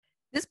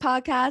This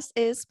podcast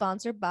is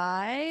sponsored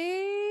by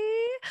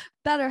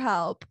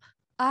BetterHelp.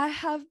 I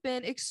have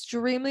been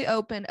extremely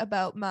open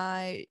about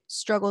my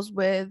struggles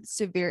with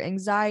severe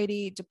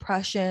anxiety,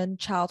 depression,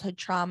 childhood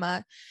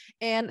trauma,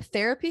 and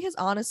therapy has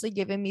honestly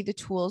given me the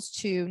tools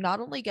to not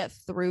only get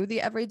through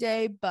the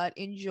everyday, but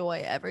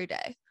enjoy every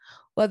day.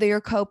 Whether you're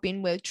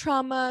coping with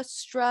trauma,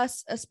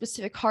 stress, a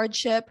specific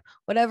hardship,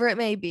 whatever it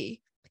may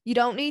be, you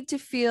don't need to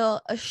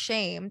feel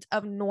ashamed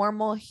of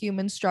normal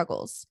human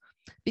struggles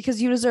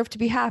because you deserve to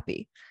be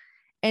happy.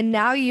 And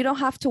now you don't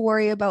have to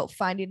worry about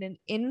finding an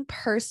in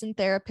person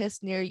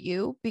therapist near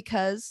you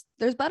because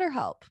there's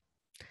BetterHelp.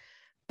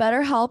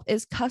 BetterHelp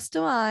is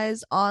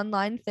customized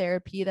online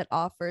therapy that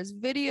offers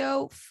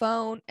video,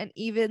 phone, and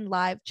even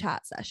live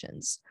chat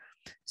sessions.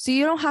 So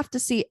you don't have to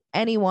see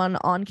anyone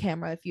on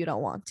camera if you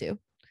don't want to.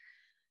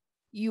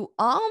 You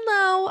all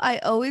know I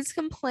always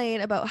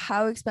complain about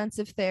how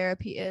expensive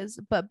therapy is,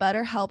 but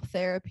BetterHelp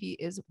therapy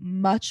is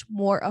much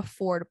more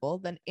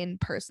affordable than in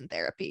person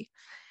therapy.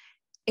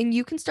 And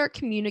you can start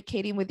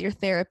communicating with your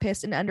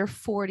therapist in under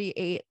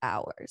 48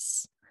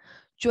 hours.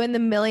 Join the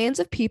millions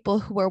of people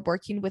who are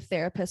working with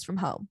therapists from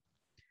home.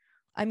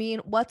 I mean,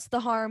 what's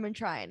the harm in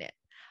trying it?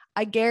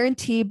 I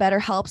guarantee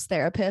BetterHelp's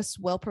therapists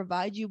will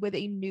provide you with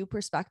a new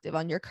perspective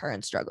on your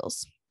current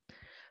struggles.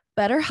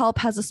 BetterHelp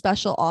has a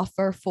special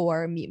offer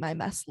for Meet My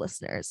Mess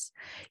listeners.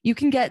 You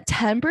can get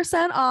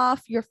 10%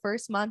 off your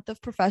first month of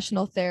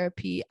professional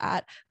therapy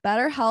at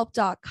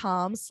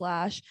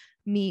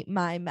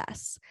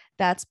betterhelp.com/meetmymess.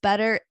 That's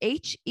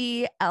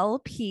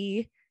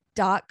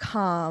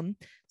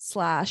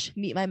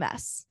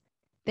betterhelp.com/meetmymess.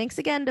 Thanks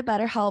again to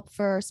BetterHelp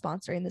for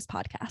sponsoring this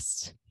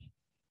podcast.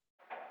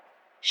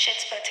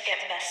 Shit's about to get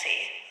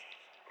messy.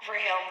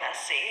 Real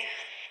messy.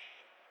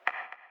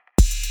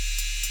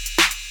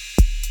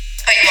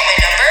 Oh, you want my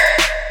number?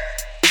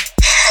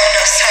 Oh,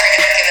 no, sorry, I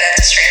don't give it out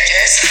to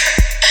strangers.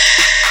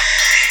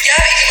 Yeah,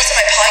 but you can listen to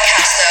my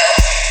podcast, though.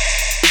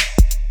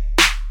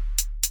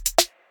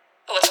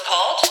 What's it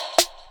called?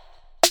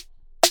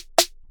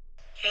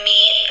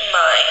 Meet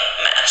My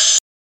Mess.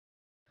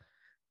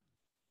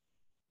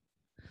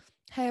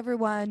 Hey,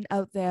 everyone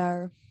out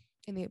there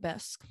in the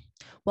abyss.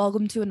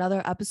 Welcome to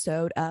another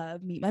episode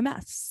of Meet My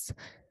Mess.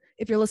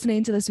 If you're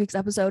listening to this week's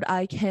episode,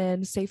 I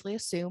can safely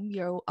assume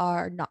you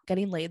are not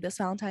getting laid this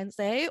Valentine's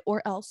Day,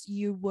 or else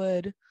you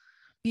would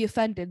be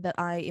offended that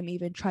I am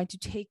even trying to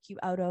take you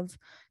out of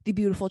the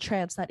beautiful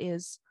trance that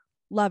is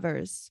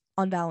lovers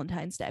on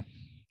Valentine's Day.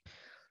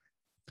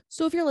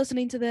 So if you're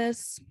listening to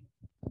this,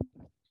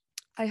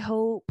 I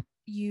hope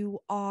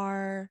you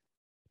are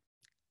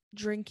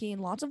drinking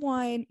lots of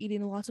wine,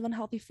 eating lots of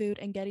unhealthy food,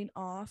 and getting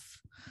off.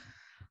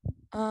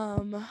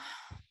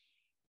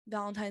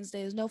 Valentine's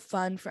Day is no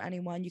fun for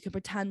anyone. You can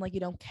pretend like you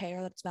don't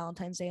care that it's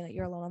Valentine's Day and that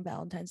you're alone on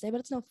Valentine's Day,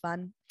 but it's no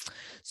fun.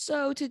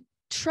 So to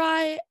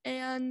try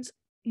and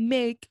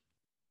make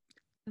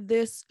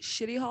this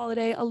shitty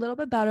holiday a little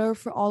bit better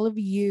for all of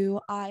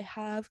you, I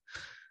have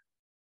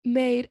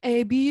made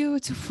a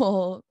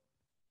beautiful,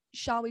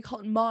 shall we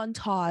call it,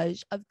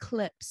 montage of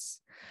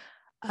clips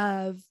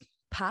of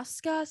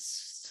past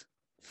guests,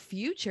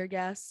 future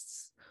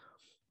guests,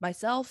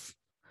 myself,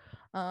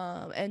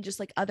 and just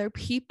like other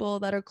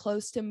people that are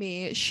close to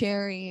me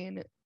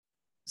sharing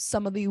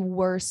some of the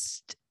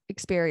worst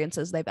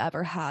experiences they've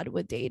ever had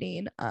with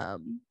dating.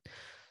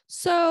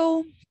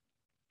 So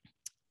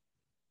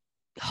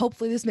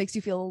hopefully this makes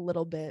you feel a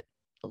little bit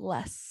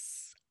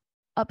less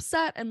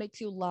upset and makes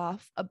you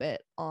laugh a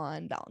bit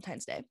on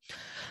Valentine's Day.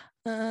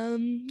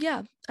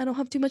 Yeah, I don't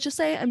have too much to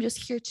say. I'm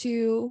just here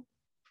to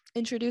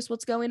introduce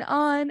what's going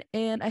on,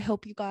 and I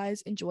hope you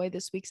guys enjoy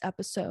this week's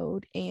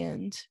episode,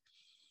 and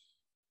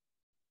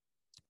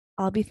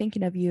I'll be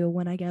thinking of you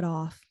when I get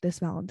off this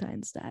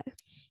Valentine's Day.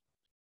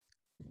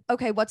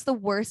 Okay, what's the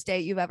worst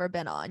date you've ever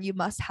been on? You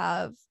must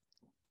have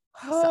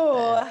something.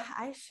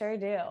 I sure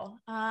do.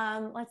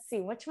 Let's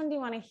see. Which one do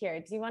you want to hear?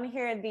 Do you want to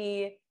hear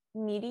the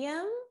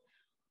medium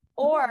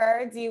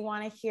or do you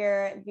want to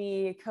hear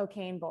the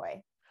cocaine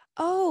boy?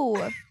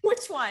 Oh,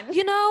 which one?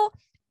 You know,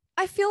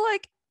 I feel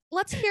like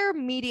let's hear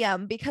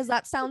medium because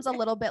that sounds a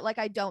little bit like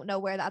I don't know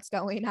where that's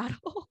going at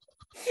all.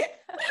 Okay.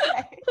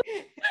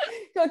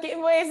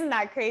 Cocaine boy isn't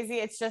that crazy.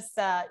 It's just,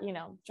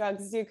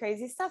 drugs do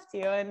crazy stuff to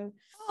you. And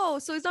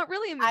so he's not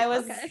really a medium.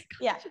 Okay.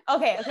 Yeah.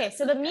 Okay.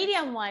 So the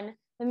medium one,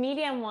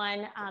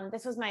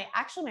 this was my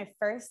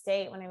first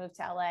date when I moved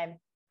to LA.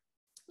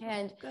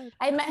 And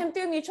I met him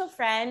through a mutual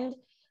friend.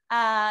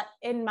 To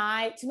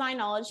my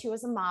knowledge, he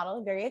was a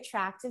model, a very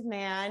attractive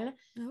man.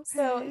 Okay.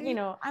 So,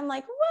 I'm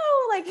like,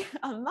 whoa, like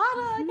a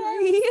model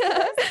again.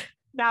 Yes.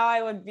 Now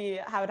I would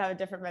have a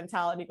different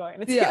mentality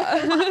going into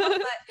it.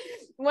 But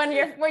when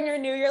you're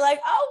new, you're like,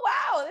 oh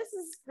wow, this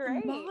is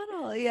great.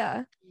 Model,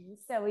 yeah.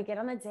 So we get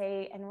on a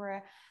date and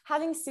we're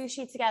having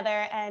sushi together,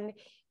 and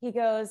he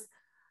goes,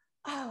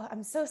 oh,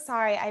 I'm so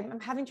sorry, I'm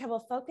having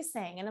trouble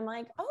focusing. And I'm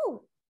like,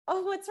 oh,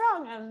 what's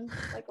wrong? I'm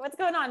like, what's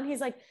going on? And he's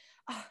like,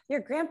 oh, your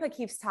grandpa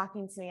keeps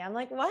talking to me. I'm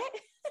like, what?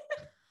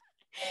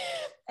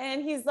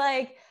 And he's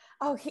like,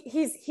 oh,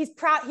 he's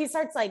proud. He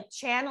starts like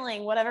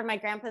channeling whatever my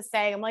grandpa's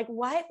saying. I'm like,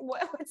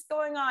 what's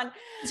going on?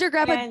 Is your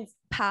grandpa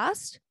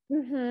passed? He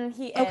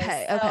is.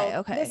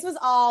 Okay. This was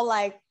all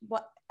like,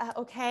 what?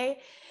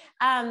 Okay.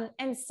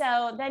 And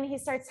so then he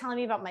starts telling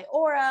me about my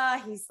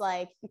aura. He's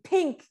like,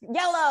 pink,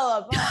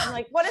 yellow. I'm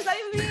like, what does that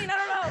even mean? I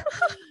don't know.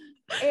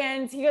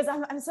 And he goes,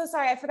 I'm so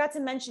sorry. I forgot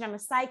to mention I'm a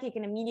psychic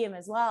and a medium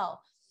as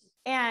well.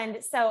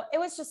 And so it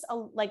was just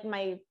like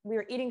we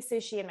were eating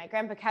sushi and my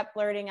grandpa kept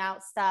blurting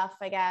out stuff,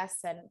 I guess.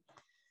 And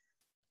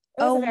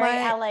it was a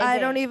very LA I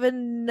day. don't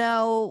even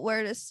know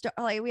where to start.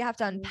 Like, we have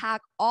to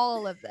unpack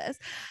all of this.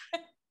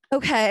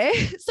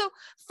 Okay. So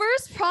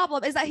first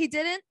problem is that he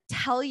didn't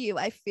tell you,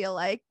 I feel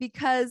like,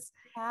 because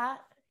I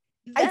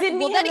did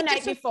meet him the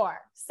night before.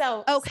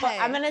 So, okay. So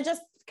I'm going to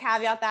just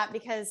caveat that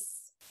because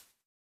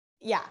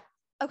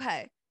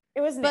okay.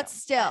 It was new. But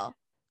still,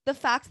 the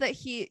fact that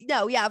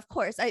of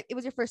course, it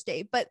was your first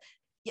date, but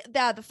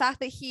the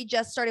fact that he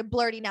just started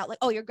blurting out like,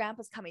 oh, your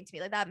grandpa's coming to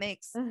me, like that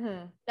makes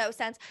no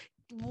sense.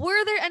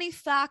 Were there any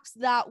facts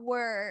that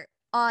were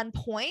on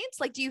point?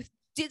 Like,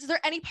 is there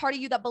any part of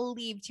you that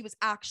believed he was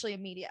actually a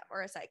medium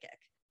or a psychic?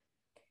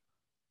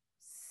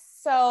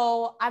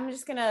 So I'm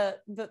just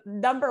the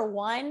number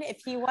one,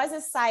 if he was a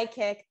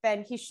psychic,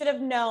 then he should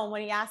have known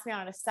when he asked me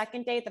on a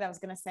second date that I was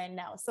going to say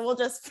no. So we'll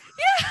just,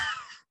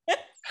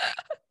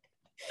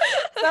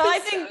 So I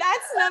think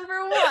that's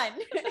number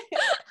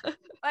one.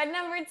 But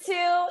number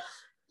two,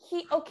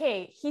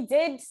 he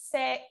did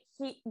say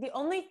the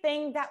only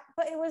thing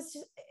but it was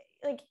just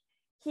like,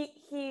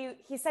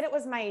 he said it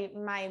was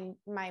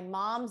my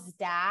mom's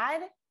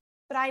dad,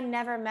 but I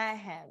never met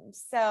him.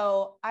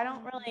 So I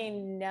don't really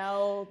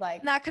know,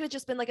 like, that could have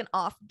just been like an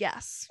off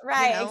guess.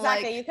 Right. You know?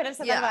 Exactly. Like, you could have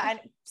said that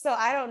about, so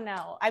I don't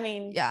know. I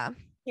mean,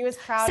 he was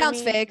proud Sounds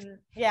of me. fake.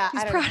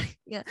 He's proud.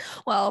 Yeah.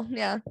 Well,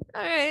 yeah.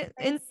 All right.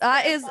 And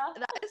that is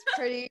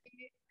pretty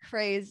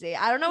crazy.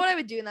 I don't know what I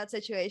would do in that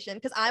situation,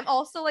 because I'm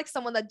also like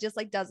someone that just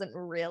like doesn't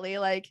really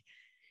like,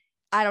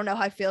 I don't know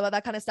how I feel about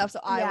that kind of stuff. So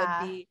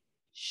I would be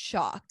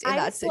shocked in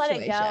that situation.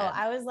 Let it go.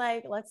 I was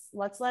like,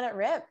 let's let it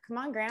rip. Come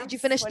on, Grandpa. Did you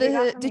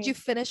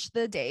finish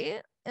the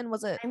date? And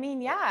was it? I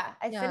mean, I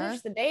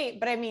finished the date,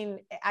 but I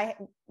mean,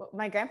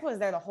 my grandpa was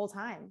there the whole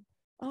time.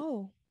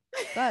 Oh,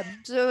 good.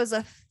 So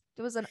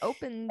it was an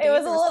open date. It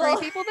was a little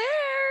 3 people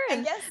there.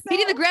 And I guess so.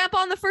 Meeting the grandpa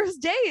on the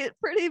first date,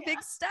 pretty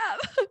big step.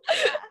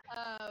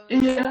 I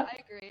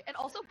agree. And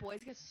also, boys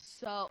get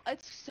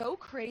it's so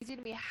crazy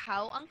to me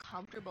how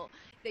uncomfortable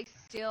they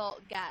still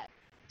get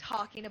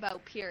talking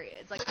about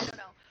periods. Like, I don't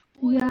know.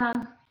 Boys talk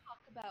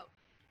about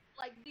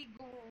like the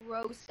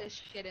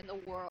grossest shit in the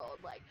world,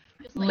 like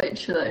just like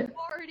literally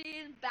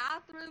partying,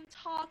 bathroom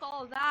talk,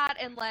 all that,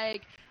 and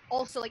like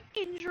also like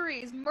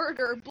injuries,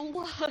 murder,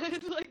 blood,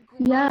 like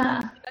in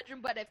the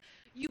bedroom. But if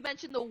you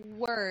mention the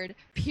word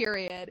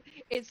period,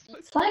 it's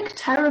like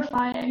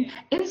terrifying.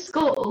 In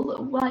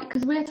school, like,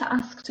 because we had to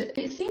ask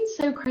it seems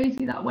so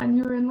crazy that when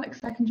you were in like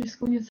secondary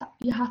school you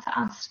had to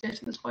ask to go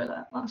to the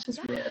toilet. That's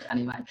just weird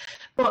anyway.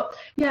 But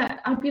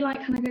I'd be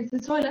like, can I go to the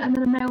toilet? And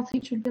then a male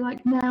teacher would be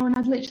like, no, and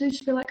I'd literally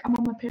just be like, I'm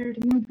on my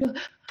period, and you'd be like,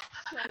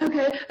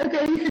 okay,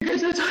 you can go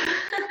to the toilet.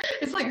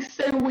 It's like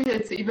so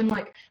weird to even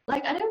like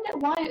I don't get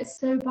why it's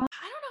so bad.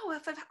 I don't know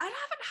if I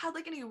haven't had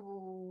like any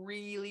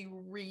really,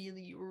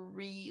 really,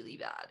 really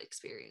bad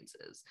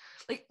experiences.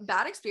 Like,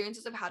 bad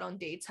experiences I've had on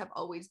dates have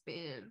always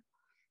been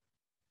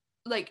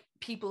like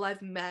people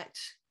I've met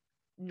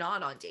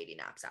not on dating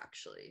apps,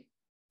 actually.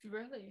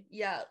 Really?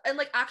 Yeah. And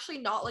like actually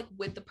not like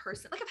with the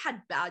person. Like, I've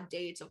had bad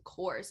dates, of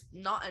course,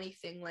 not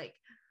anything like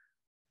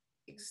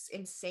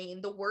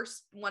insane. The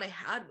worst one I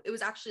had, it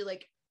was actually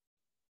like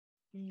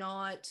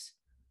not,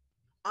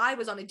 I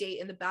was on a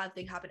date and the bad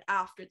thing happened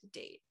after the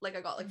date. Like,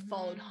 I got like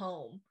followed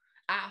home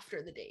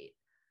after the date.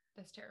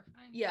 That's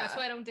terrifying. Yeah, that's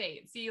why I don't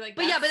date. See, like,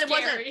 but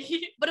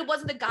it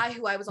wasn't the guy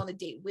who I was on the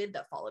date with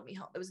that followed me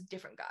home. It was a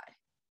different guy.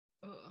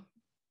 Ugh.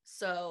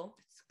 So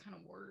it's kind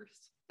of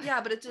worse. Yeah,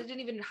 but it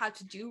didn't even have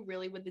to do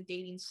really with the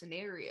dating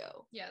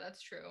scenario. Yeah,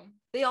 that's true.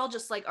 They all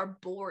just like are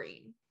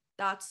boring.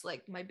 That's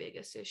like my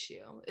biggest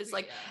issue. Is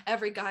like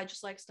every guy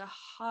just likes to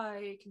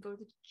hike and go to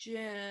the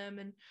gym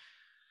and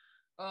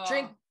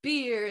drink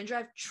beer and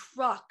drive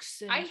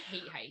trucks. And... I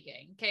hate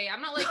hiking. Okay,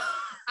 I'm not like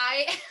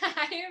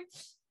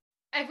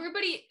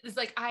everybody is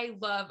like, I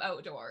love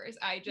outdoors.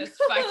 I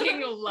just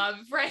fucking love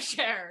fresh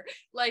air.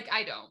 Like,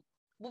 I don't.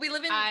 Well, we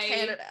live in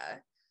Canada.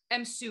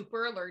 I'm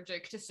super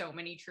allergic to so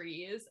many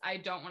trees. I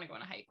don't want to go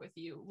on a hike with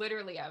you,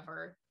 literally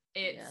ever.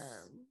 It's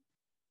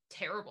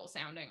terrible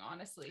sounding,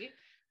 honestly.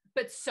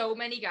 But so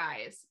many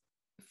guys,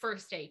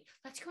 first date,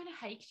 let's go on a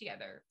hike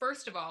together.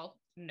 First of all,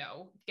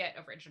 no, get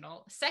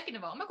original. Second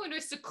of all, I'm not going to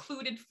a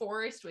secluded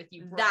forest with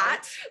you, bro. Yeah,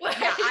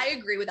 I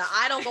agree with that.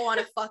 I don't go on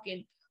a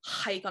fucking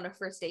hike on a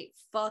first date.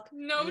 Fuck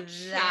no that.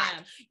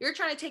 Chance. You're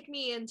trying to take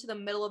me into the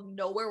middle of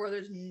nowhere where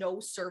there's no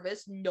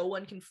service, no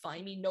one can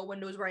find me, no one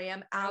knows where I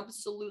am.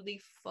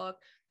 Absolutely fuck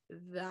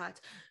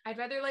that. I'd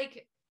rather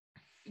like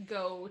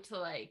go to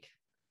like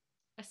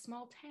a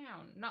small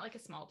town, not like a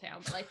small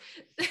town, but like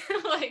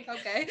like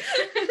Okay.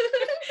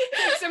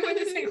 like someone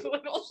just like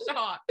little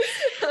shop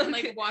and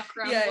like walk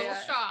around little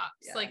shops.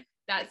 Yeah. Like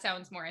that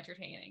sounds more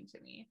entertaining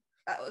to me.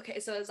 Okay,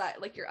 so is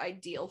that like your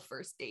ideal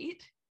first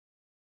date?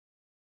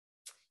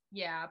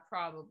 Yeah,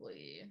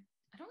 probably.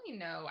 I don't even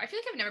know. I feel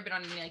like I've never been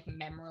on any like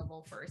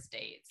memorable first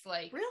dates.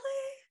 Like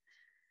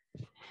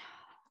Really?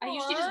 I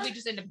usually we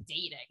just end up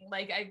dating.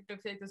 Like I feel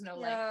like there's no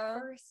like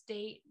first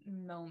date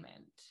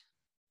moment.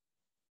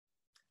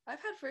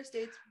 I've had first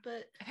dates,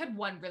 but I've had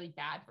one really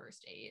bad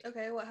first date.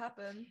 okay, what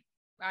happened?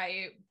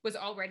 I was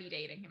already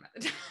dating him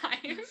at the time.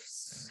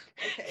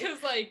 Okay.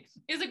 Because like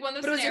it was like one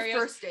of But those it was your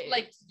scenarios. first date.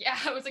 Like yeah,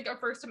 it was like our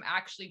first time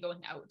actually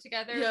going out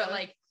together. Yeah. But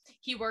like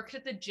he worked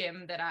at the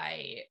gym that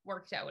I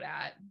worked out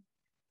at.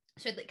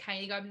 So I'd like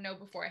kind of got to know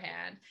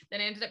beforehand. Then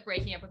I ended up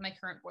breaking up with my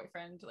current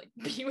boyfriend to like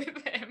be with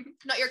him.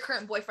 Not your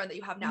current boyfriend that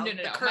you have now. No.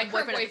 The My current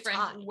at the boyfriend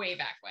time. way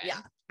back when.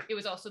 Yeah. It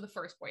was also the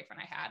first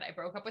boyfriend I had. I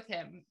broke up with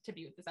him to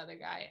be with this other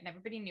guy, and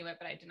everybody knew it,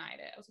 but I denied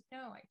it. I was like,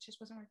 no, it just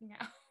wasn't working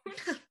out.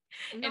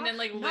 And then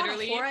like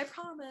literally not a whore, I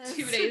promise.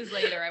 2 days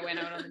later, I went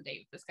out on a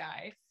date with this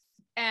guy,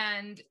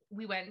 and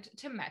we went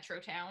to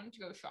Metrotown to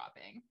go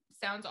shopping.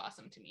 Sounds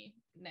awesome to me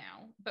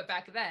now, but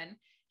back then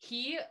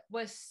he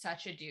was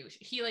such a douche.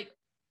 He like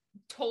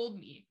told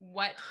me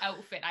what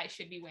outfit I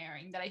should be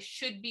wearing, that I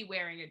should be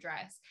wearing a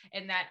dress,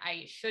 and that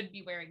I should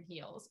be wearing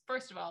heels.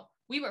 First of all,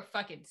 we were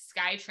fucking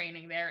sky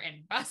training there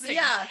and busing.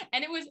 Yeah.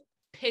 And it was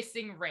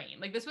pissing rain.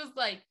 Like this was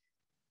like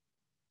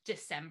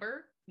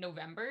December,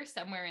 November,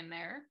 somewhere in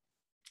there.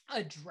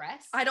 A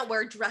dress. I don't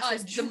wear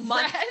dresses. The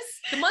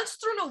months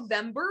through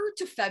November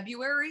to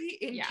February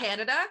in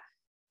Canada,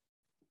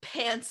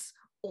 pants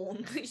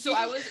only. So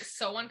I was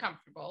so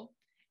uncomfortable.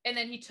 And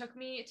then he took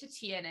me to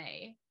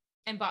TNA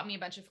and bought me a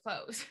bunch of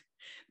clothes,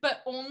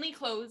 but only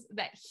clothes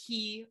that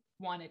he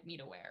wanted me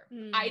to wear.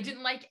 I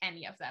didn't like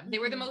any of them. They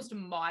were the most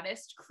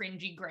modest,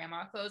 cringy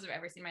grandma clothes I've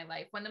ever seen in my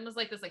life. One of them was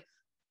like this like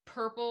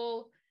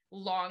purple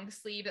long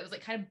sleeve that was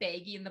like kind of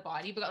baggy in the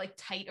body, but got like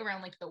tight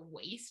around like the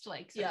waist,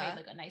 like so it made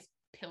like a nice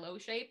pillow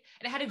shape,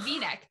 and it had a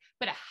V-neck,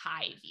 but a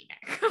high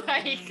V-neck.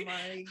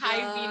 Like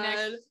high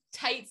V-neck,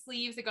 tight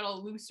sleeves that got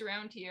all loose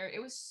around here.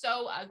 It was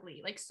so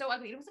ugly, like so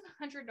ugly. It was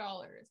like $100,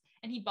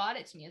 and he bought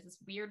it to me as this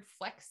weird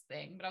flex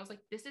thing, but I was like,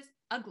 this is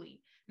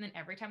ugly. And then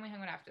every time we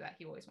hung out after that,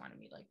 he always wanted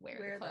me to like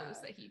wear the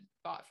clothes that he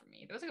bought for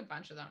me. There was like a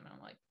bunch of them, and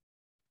I'm like,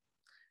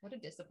 what a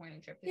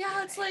disappointing trip.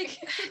 Yeah, it's like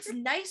it's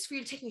nice for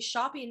you to take me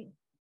shopping,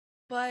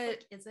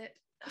 but is it?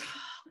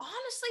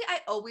 Honestly, I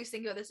always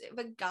think about this. If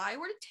a guy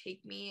were to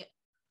take me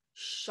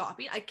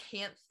shopping, I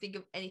can't think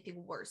of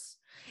anything worse.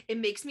 It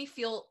would make me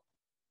feel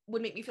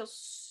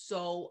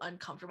so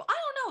uncomfortable. I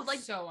don't know, like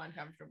so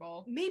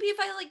uncomfortable. Maybe if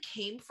I like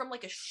came from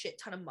like a shit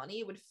ton of money,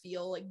 it would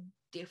feel like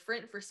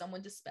different for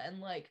someone to spend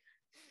like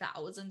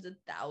thousands and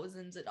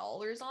thousands of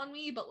dollars on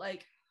me, but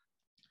like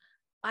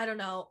I don't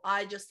know,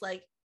 I just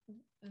like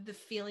the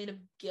feeling of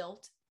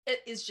guilt, it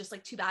is just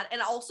like too bad.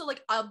 And also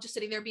like I'm just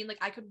sitting there being like,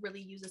 I could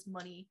really use this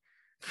money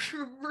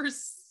for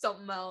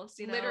something else,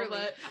 you know. Literally.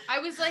 But I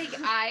was like,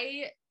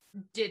 I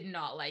did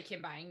not like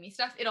him buying me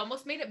stuff. It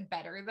almost made it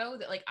better though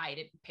that like I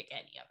didn't pick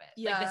any of it.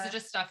 Yeah. Like this is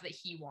just stuff that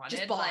he wanted.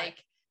 Just bought.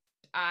 Like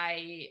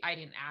I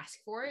didn't ask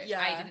for it.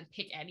 Yeah. I didn't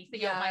pick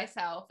anything out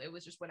myself. It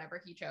was just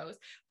whatever he chose.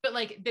 But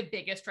like the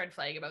biggest red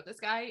flag about this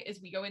guy is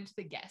we go into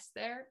the Guest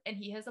there and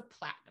he has a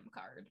platinum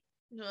card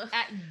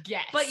at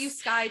Guest. But you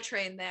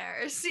SkyTrain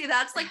there. See,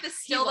 that's like the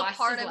still the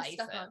part of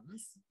stuff.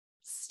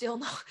 Still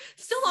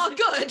not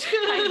good.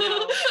 I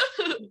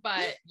know.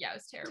 But yeah, it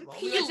was terrible.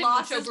 He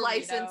lost his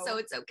license, so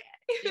it's okay.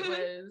 It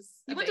was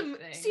a big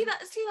thing. See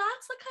that's the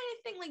kind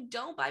of thing. Like,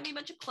 don't buy me a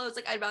bunch of clothes.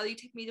 Like, I'd rather you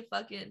take me to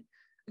fucking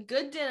a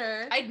good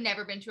dinner. I'd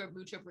never been to a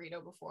Mucho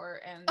Burrito before,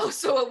 and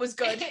so it was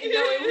good. No,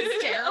 it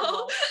was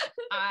terrible.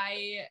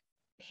 I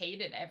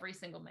hated every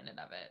single minute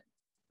of it.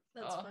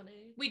 That's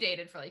funny. We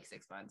dated for like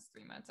 6 months,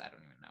 3 months. I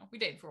don't even know. We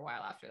dated for a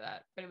while after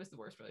that, but it was the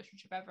worst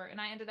relationship ever.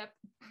 And I ended up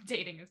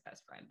dating his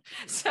best friend.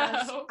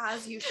 So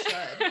as you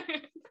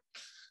should.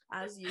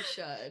 As you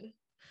should.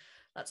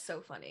 That's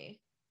so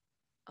funny.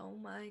 Oh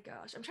my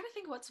gosh. I'm trying to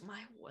think what's my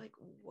like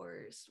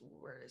worst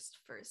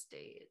first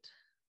date.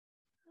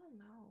 I don't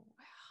know.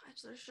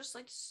 There's just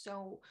like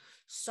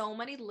so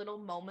many little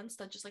moments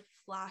that just like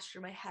flash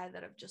through my head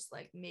that have just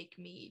like make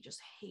me just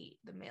hate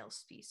the male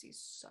species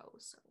so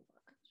much.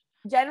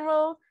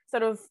 General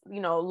sort of,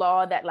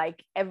 law that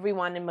like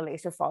everyone in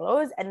Malaysia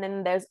follows. And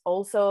then there's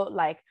also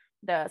like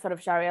the sort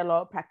of Sharia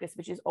law practice,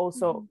 which is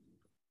also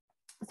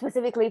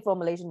specifically for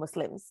Malaysian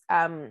Muslims,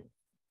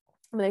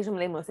 Malaysian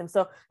Malay Muslims.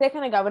 So they're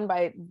kind of governed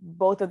by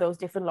both of those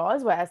different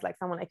laws, whereas like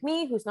someone like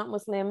me who's not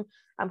Muslim,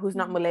 who's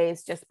not Malay,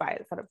 is just by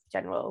sort of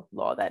general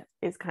law that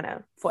is kind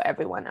of for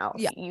everyone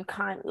else. Yeah. You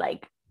can't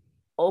like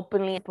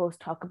openly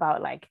talk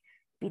about like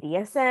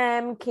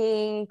BDSM,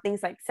 kink,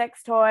 things like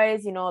sex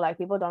toys, like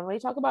people don't really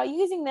talk about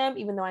using them,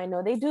 even though I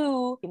know they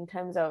do in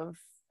terms of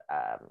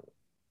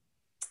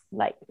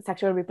like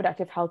sexual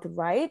reproductive health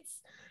rights.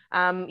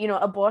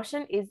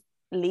 Abortion is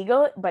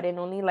legal, but in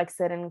only like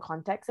certain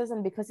contexts,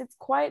 and because it's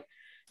quite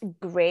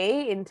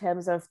gray in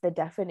terms of the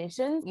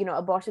definitions. You know,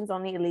 abortion's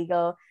only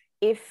illegal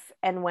if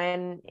and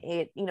when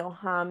it, you know,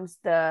 harms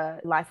the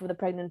life of the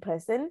pregnant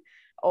person,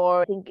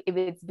 or I think if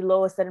it's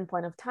below a certain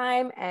point of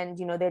time and,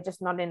 you know, they're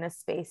just not in a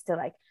space to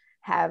like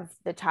have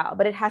the child,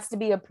 but it has to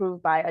be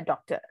approved by a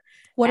doctor.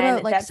 What And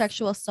about like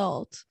sexual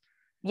assault?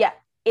 Yeah,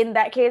 in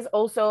that case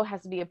also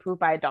has to be approved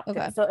by a doctor.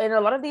 Okay. So in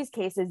a lot of these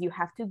cases, you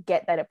have to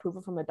get that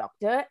approval from a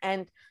doctor,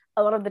 and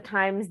a lot of the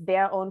times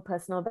their own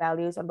personal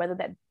values on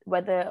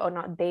whether or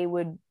not they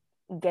would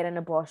get an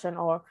abortion,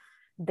 or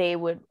they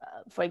would,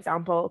 for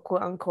example,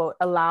 quote unquote,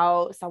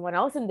 allow someone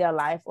else in their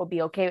life or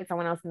be okay with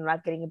someone else in their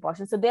life getting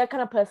abortion. So their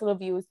kind of personal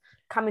views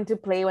come into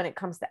play when it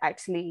comes to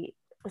actually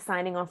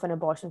signing off an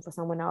abortion for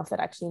someone else that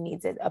actually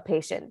needs it, a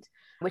patient,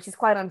 which is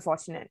quite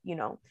unfortunate, you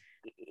know,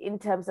 in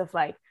terms of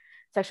like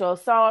sexual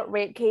assault,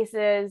 rape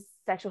cases,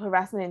 sexual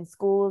harassment in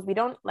schools. We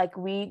don't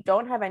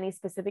have any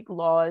specific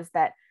laws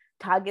that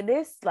target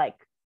this, like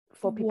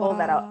for people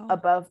that are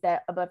above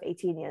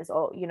 18 years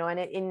old, you know, and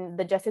in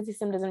the justice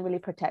system doesn't really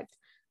protect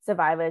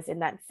survivors in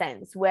that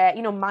sense, where,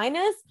 you know,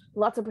 minors,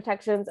 lots of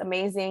protections,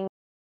 amazing.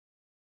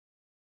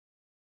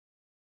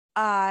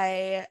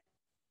 I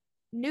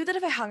knew that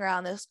if I hung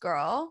around this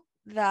girl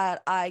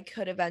that I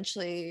could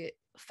eventually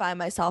find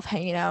myself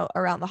hanging out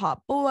around the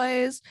hot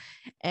boys,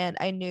 and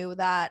I knew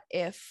that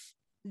if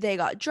they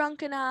got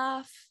drunk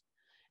enough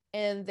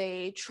and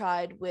they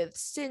tried with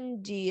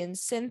Cindy and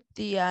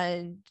Cynthia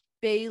and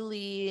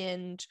Bailey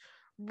and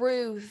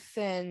Ruth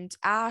and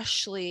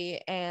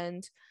Ashley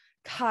and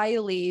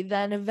Kylie,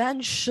 then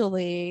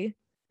eventually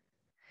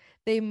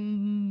they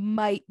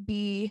might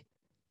be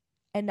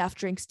enough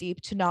drinks deep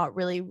to not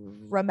really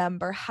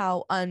remember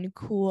how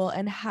uncool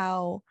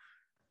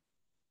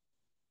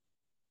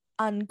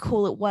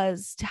it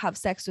was to have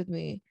sex with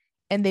me,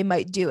 and they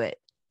might do it.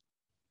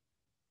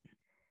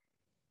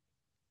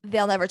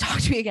 They'll never talk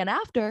to me again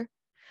after,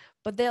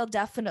 but they'll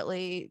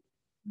definitely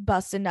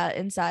bust a nut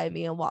inside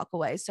me and walk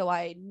away. So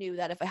I knew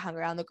that if I hung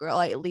around the girl,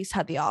 I at least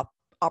had the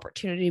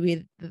opportunity to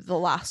be the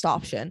last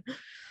option.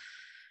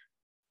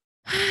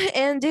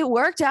 And it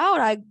worked out.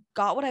 I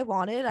got what I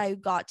wanted. I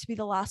got to be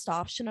the last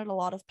option at a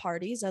lot of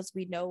parties, as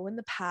we know in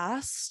the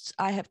past.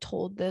 I have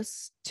told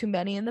this to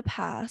many in the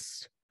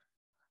past,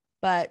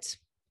 but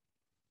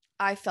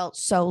I felt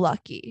so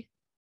lucky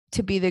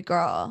to be the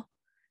girl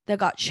that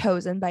got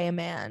chosen by a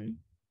man.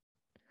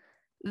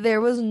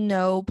 There was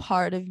no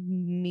part of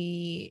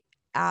me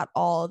at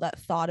all that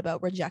thought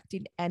about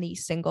rejecting any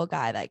single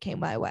guy that came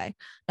my way.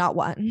 Not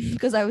one,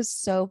 because I was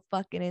so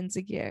fucking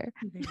insecure.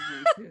 Me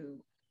too.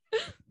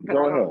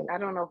 Go ahead. I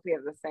don't know if we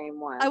have the same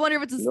one. I wonder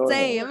if it's the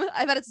same.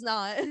 I bet it's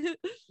not.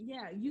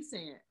 Yeah, you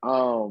say it.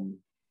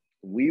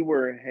 We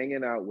were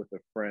hanging out with a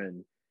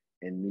friend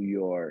in New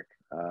York,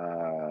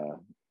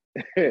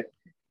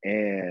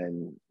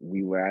 and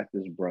we were at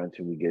this brunch,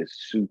 and we get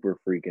super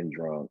freaking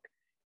drunk,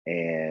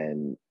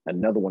 and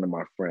another one of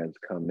my friends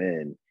come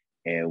in,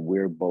 and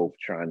we're both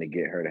trying to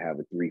get her to have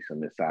a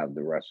threesome inside of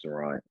the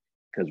restaurant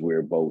because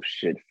we're both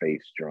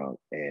shit-faced drunk.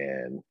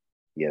 And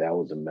yeah, that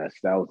was a mess.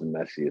 That was the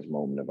messiest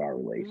moment of our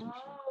relationship.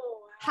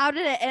 How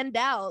did it end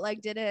out?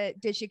 Like,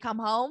 did she come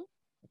home?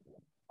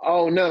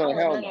 Oh, no,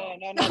 hell no. No. I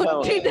actually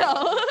knocked that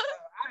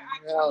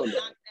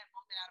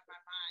moment out of my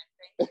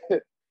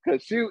mind.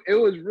 Because it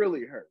was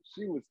really her.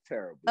 She was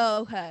terrible.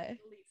 Oh, okay.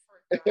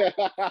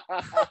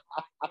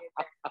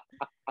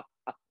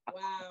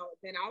 Wow.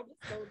 Then I'll just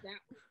go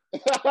that way.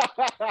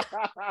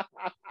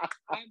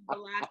 I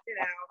blasted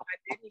out. I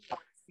didn't even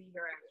want to see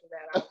her after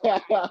that.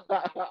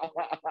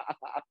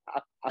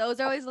 Those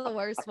are always the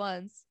worst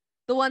ones.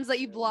 The ones that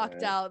you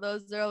blocked out,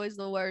 those are always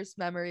the worst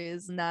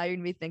memories. Now you're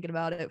gonna be thinking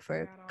about it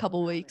for a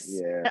couple weeks.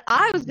 Yeah.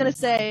 I was gonna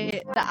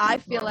say that I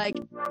feel like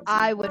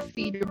I would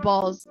feed your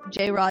balls,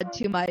 J-Rod,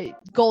 to my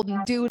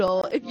golden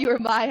doodle if you were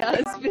my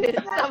husband.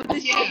 Some of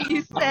the shit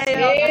you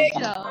say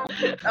on the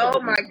show. Oh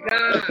my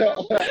god.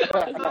 So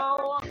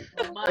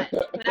much. But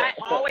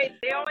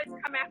they always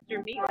come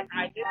after me like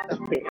I did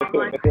something. I'm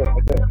like,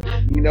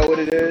 you know what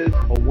it is?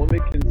 A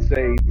woman can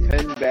say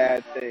 10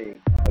 bad things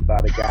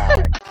about a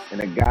guy, and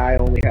a guy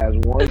only has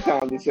one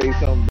time to say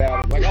something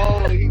bad. It's like,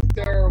 oh, he's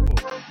terrible.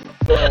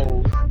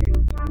 So,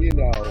 you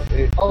know,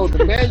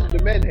 the men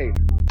hate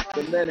her.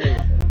 The men hate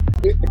her.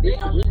 they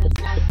don't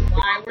understand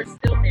why we're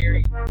still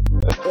married. Yet,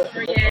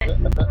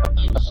 if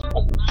she was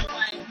my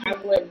wife, I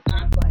would.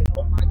 I'm like,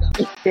 oh my god.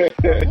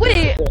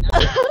 Wait.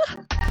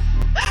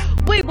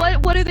 Wait, what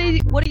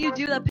do you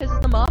do that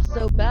pisses them off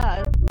so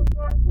bad?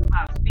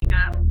 Speak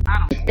up.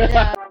 I don't care.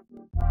 Yeah.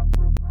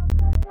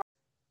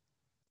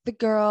 The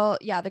girl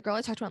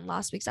I talked about in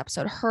last week's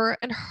episode, her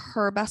and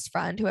her best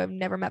friend, who I've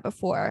never met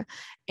before,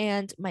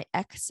 and my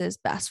ex's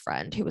best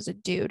friend, who was a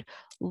dude,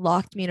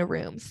 locked me in a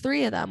room.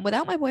 3 of them,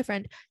 without my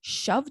boyfriend,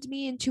 shoved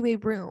me into a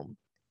room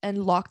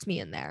and locked me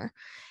in there.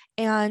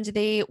 And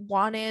they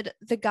wanted,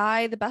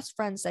 the best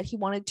friend said he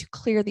wanted to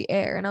clear the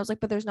air. And I was like,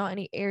 but there's not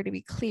any air to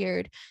be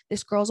cleared.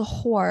 This girl's a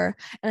whore,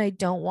 and I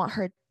don't want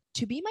her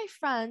to be my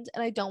friend,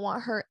 and I don't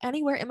want her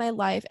anywhere in my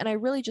life. And I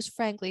really just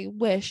frankly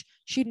wish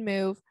she'd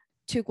move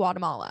to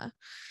Guatemala.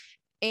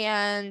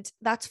 And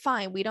that's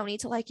fine. We don't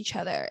need to like each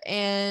other.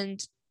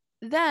 And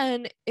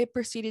then it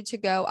proceeded to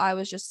go, I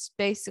was just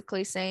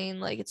basically saying,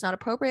 like, it's not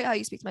appropriate how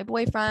you speak to my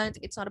boyfriend.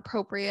 It's not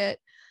appropriate.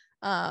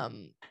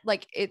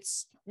 Like,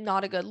 it's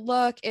not a good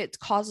look. It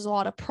causes a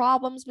lot of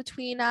problems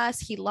between us.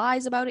 He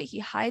lies about it. He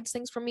hides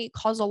things from me. It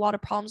causes a lot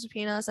of problems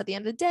between us. At the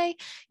end of the day,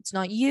 it's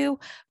not you,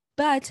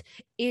 but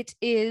it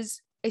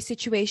is a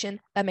situation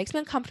that makes me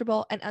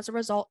uncomfortable. And as a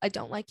result, I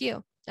don't like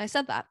you. I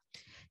said that.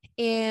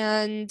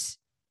 And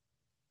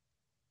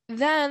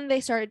then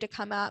they started to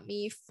come at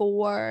me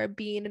for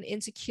being an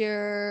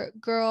insecure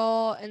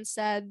girl and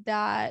said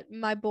that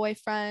my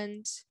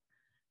boyfriend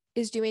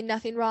is doing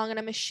nothing wrong and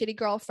I'm a shitty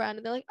girlfriend.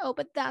 And they're like, oh,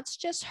 but that's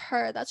just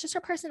her. That's just her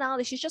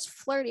personality. She's just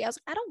flirty. I was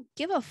like, I don't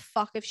give a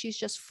fuck if she's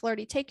just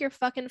flirty. Take your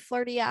fucking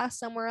flirty ass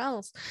somewhere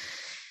else.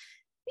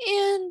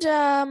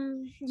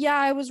 And yeah,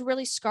 I was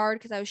really scarred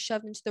because I was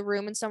shoved into the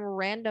room and some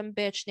random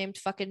bitch named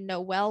fucking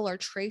Noelle or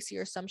Tracy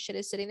or some shit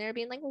is sitting there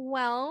being like,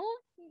 well,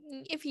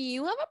 if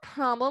you have a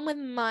problem with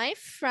my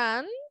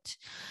friend,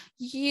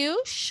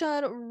 you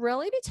should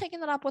really be taking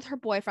that up with her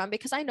boyfriend,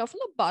 because I know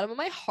from the bottom of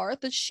my heart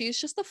that she's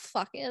just the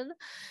fucking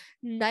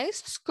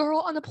nicest girl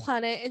on the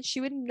planet and she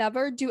would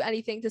never do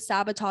anything to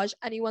sabotage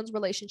anyone's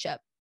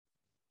relationship.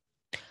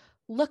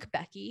 Look,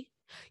 Becky,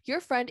 your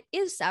friend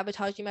is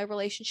sabotaging my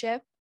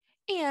relationship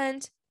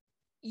and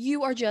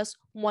you are just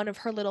one of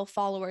her little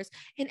followers.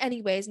 And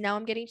anyways, now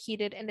I'm getting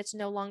heated and it's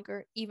no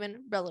longer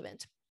even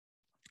relevant.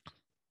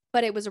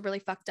 But it was a really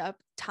fucked up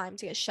time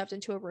to get shoved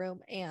into a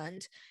room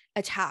and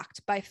attacked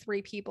by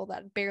 3 people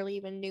that barely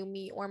even knew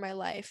me or my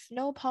life.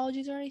 No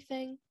apologies or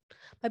anything.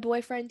 My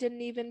boyfriend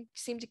didn't even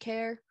seem to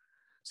care.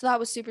 So that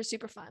was super,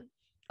 super fun.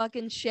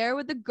 Fucking share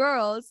with the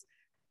girls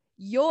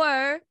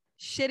your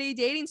shitty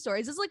dating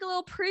stories. It's like a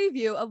little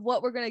preview of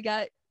what we're going to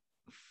get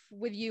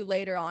with you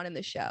later on in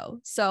the show.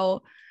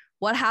 So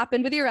what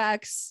happened with your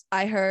ex?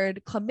 I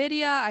heard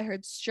chlamydia, I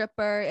heard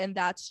stripper, and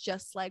that's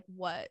just like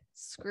what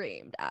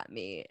screamed at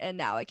me. And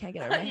now I can't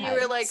get it out of my You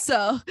head. were like,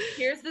 so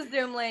here's the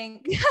Zoom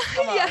link.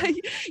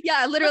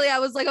 yeah, literally I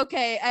was like,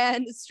 okay,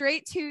 and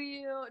straight to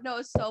you. No,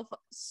 it's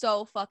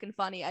so fucking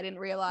funny. I didn't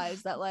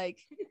realize that like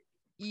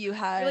you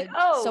had like,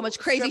 oh, so much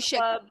crazy shit.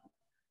 Club,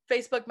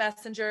 Facebook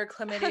Messenger,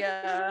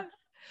 chlamydia.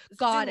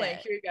 Got Zoom it. link.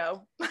 Here you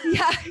go.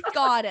 Yeah,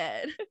 got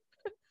it.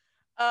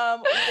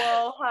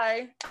 Well,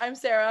 hi, I'm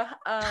Sarah.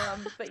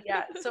 But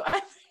yeah, so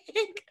I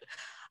think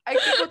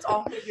what's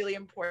also really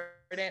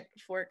important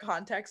for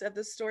context of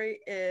this story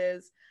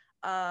is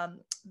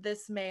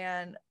this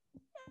man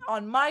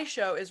on my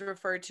show is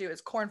referred to as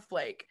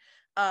Cornflake.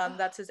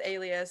 That's his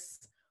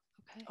alias.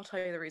 Okay. I'll tell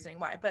you the reasoning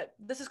why, but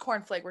this is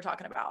Cornflake we're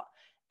talking about.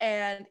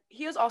 And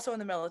he was also in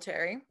the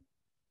military.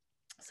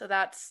 So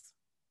that's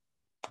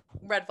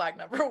red flag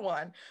number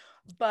 1.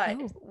 But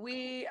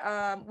we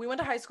went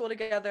to high school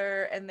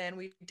together and then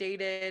we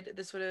dated.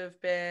 This would have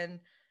been,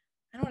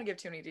 I don't want to give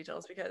too many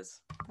details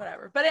because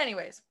whatever. But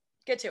anyways,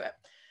 get to it.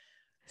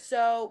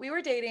 So we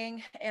were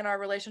dating and our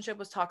relationship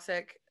was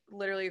toxic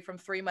literally from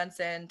 3 months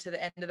in to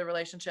the end of the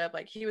relationship.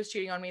 Like he was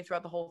cheating on me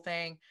throughout the whole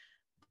thing.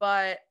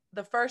 But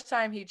the first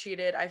time he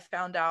cheated, I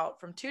found out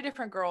from 2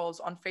 different girls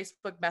on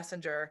Facebook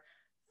Messenger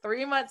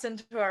 3 months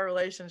into our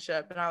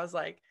relationship. And I was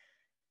like,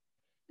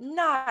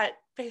 not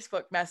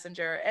Facebook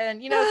Messenger.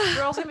 And you know,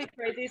 girls can be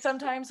crazy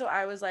sometimes. So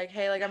I was like,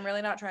 hey, like I'm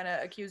really not trying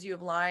to accuse you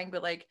of lying,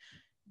 but like,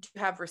 do you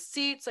have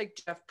receipts? Like,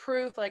 do you have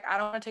proof? Like, I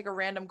don't want to take a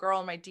random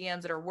girl in my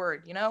DMs at her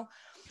word, you know?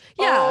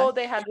 Yeah. Oh,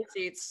 they had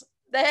receipts.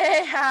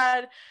 They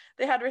had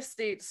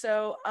receipts.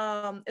 So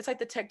it's like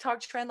the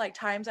TikTok trend, like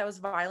times I was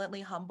violently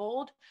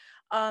humbled.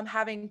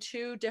 Having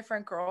 2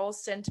 different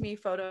girls send me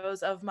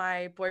photos of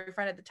my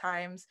boyfriend at the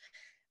time's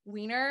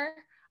wiener.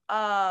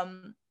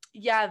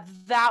 Yeah,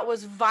 that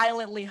was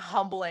violently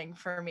humbling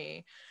for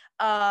me.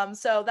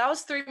 So that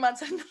was 3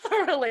 months into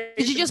the relationship.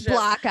 Did you just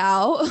black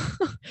out?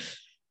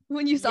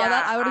 When you saw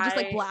that, I would have just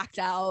like blacked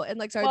out and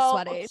like started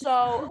sweating.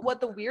 So what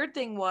the weird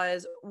thing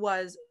was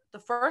the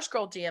first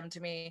girl DM'd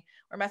me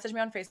or messaged me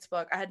on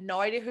Facebook. I had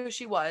no idea who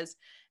she was.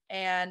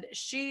 And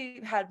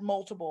she had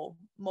multiple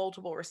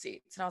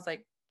receipts. And I was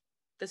like,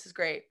 this is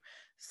great.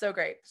 So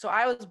great. So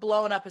I was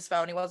blowing up his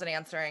phone. He wasn't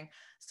answering.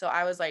 So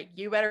I was like,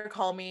 you better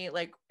call me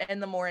like in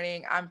the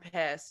morning. I'm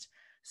pissed.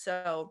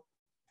 So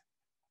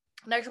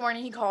next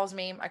morning he calls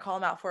me. I call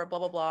him out for it, blah,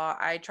 blah, blah.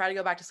 I try to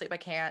go back to sleep. I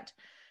can't.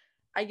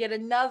 I get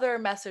another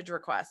message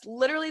request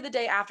literally the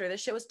day after. This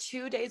shit was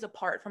 2 days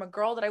apart from a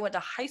girl that I went to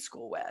high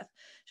school with.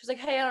 She was like,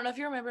 hey, I don't know if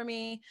you remember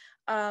me,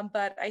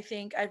 but I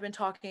think I've been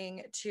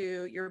talking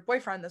to your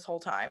boyfriend this whole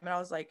time. And I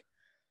was like,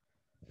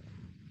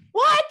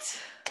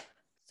 what?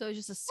 So it was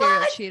just a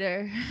serial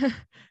cheater.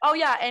 Oh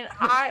yeah, and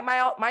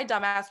my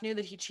dumbass knew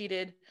that he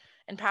cheated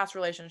in past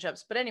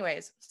relationships. But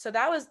anyways, so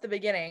that was the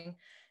beginning.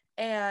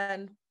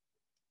 And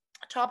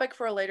topic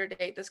for a later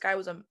date, this guy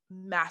was a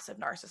massive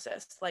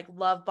narcissist, like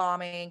love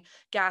bombing,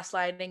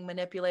 gaslighting,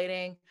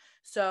 manipulating.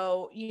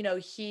 So, you know,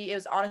 he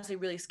is honestly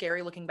really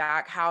scary looking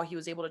back how he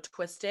was able to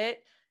twist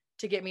it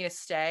to get me to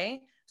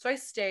stay. So I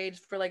stayed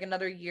for like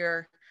another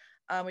year.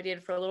 We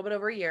dated for a little bit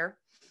over a year.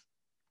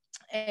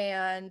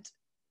 And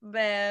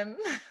then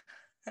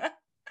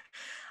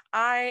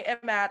I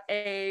am at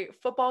a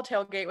football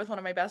tailgate with one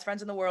of my best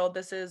friends in the world.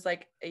 This is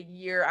like a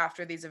year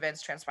after these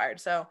events transpired.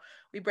 So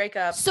we break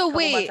up. So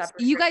wait,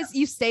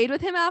 you stayed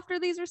with him after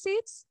these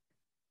receipts?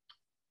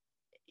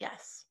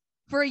 Yes.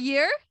 For a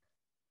year?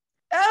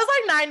 It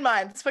was like 9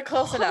 months, but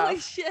close enough. Holy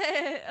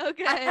shit.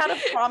 Okay. I had a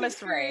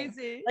promise ring.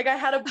 Like I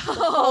had a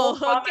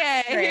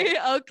okay. ring.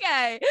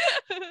 Okay.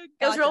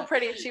 It was real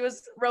pretty. She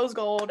was rose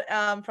gold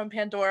from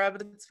Pandora,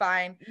 but it's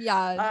fine.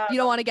 Yeah. You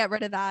don't want to get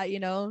rid of that,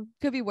 you know?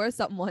 Could be worth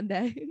something one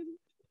day.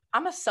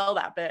 I'm gonna sell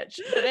that bitch.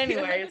 But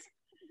anyways,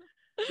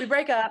 we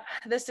break up.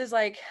 This is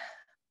like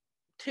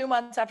 2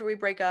 months after we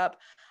break up.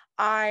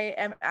 I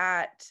am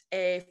at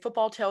a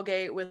football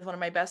tailgate with one of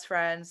my best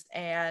friends,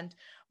 and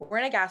we're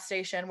in a gas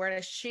station. We're in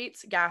a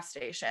Sheetz gas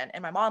station,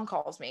 and my mom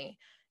calls me,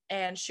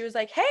 and she was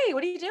like, "Hey,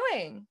 what are you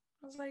doing?"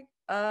 I was like,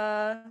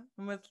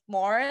 I'm with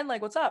Lauren.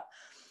 Like, what's up?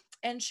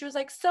 And she was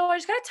like, "So I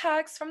just got a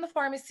text from the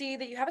pharmacy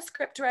that you have a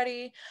script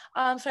ready.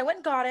 So I went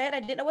and got it. And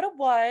I didn't know what it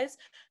was.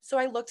 So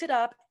I looked it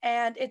up,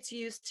 and it's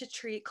used to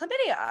treat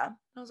chlamydia."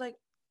 I was like,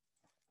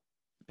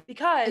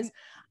 because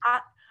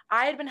I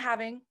had been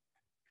having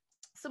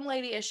some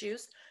lady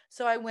issues.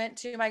 So I went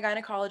to my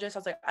gynecologist. I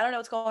was like, I don't know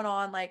what's going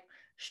on. Like,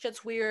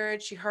 shit's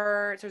weird. She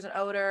hurts. There's an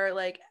odor.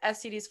 Like,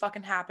 STDs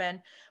fucking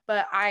happen.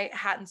 But I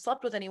hadn't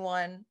slept with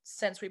anyone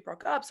since we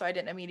broke up. So I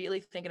didn't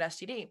immediately think an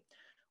STD.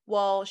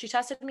 Well, she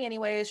tested me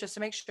anyways, just to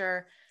make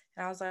sure.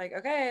 And I was like,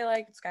 okay,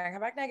 like, it's going to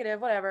come back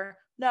negative, whatever.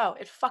 No,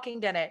 it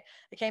fucking didn't.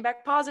 It came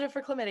back positive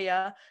for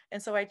chlamydia.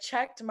 And so I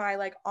checked my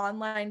like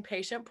online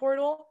patient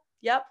portal.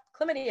 Yep,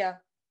 chlamydia,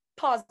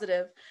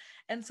 positive.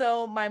 And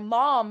so my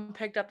mom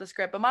picked up the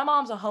script, but my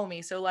mom's a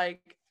homie. So like,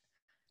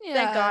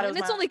 thank God it was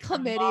and it's my only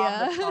mom chlamydia.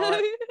 that saw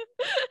it.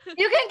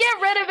 You can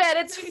get rid of it.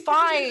 It's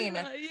fine.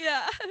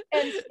 Yeah.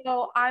 And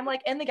so I'm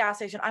like in the gas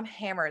station. I'm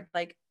hammered.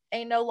 Like,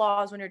 ain't no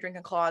laws when you're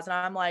drinking claws. And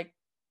I'm like,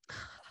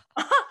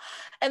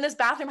 and this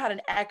bathroom had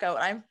an echo,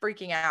 and I'm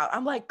freaking out.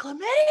 I'm like,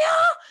 chlamydia.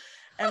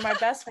 And my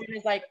best friend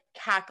is like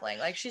cackling.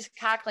 Like, she's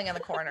cackling in the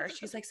corner.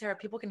 She's like, Sarah,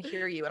 people can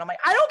hear you. And I'm like,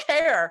 I don't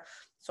care.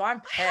 So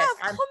I'm pissed.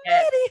 I'm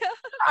pissed.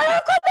 I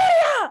have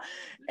chlamydia.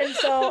 And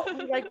so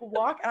we like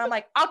walk, and I'm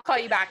like, I'll call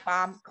you back,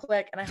 Mom.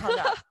 Click. And I hung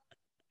up.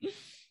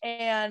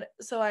 And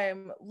so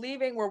I'm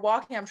leaving. We're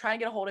walking. I'm trying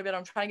to get a hold of it.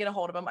 I'm trying to get a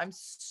hold of him. I'm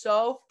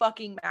so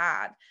fucking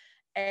mad.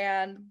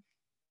 And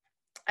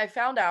I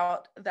found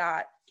out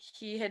that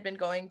he had been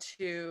going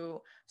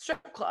to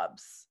strip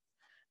clubs.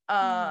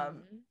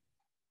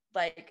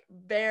 Like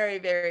very,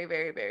 very,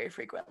 very, very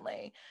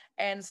frequently.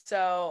 And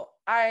so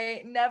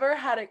I never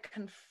had it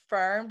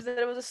confirmed that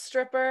it was a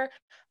stripper,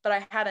 but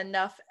I had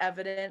enough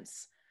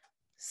evidence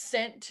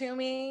sent to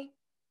me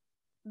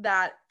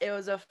that it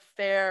was a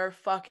fair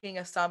fucking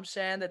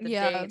assumption that the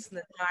dates and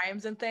the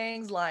times and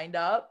things lined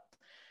up,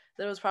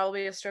 that it was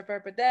probably a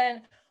stripper. But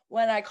then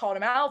when I called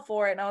him out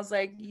for it, and I was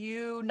like,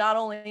 you not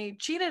only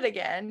cheated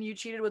again, you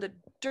cheated with a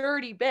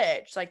dirty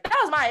bitch. Like, that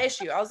was my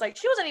issue. I was like,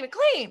 she wasn't even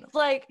clean.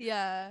 Like,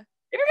 yeah.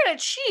 If you're going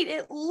to cheat,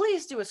 at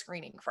least do a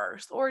screening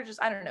first, or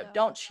just, I don't know,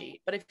 don't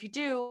cheat. But if you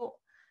do,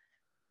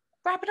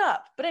 wrap it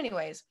up. But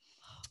anyways,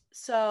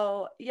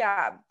 so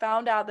yeah,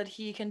 found out that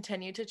he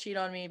continued to cheat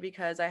on me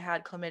because I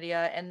had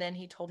chlamydia. And then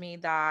he told me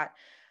that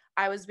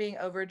I was being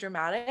over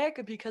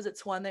dramatic because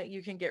it's one that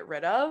you can get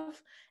rid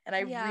of. And I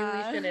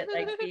really shouldn't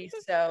like be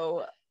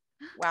so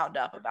wound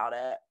up about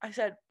it. I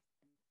said,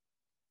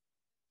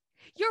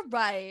 you're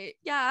right.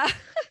 Yeah.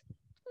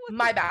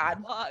 My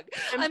bad.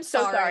 I'm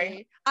so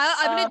sorry.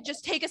 I'm gonna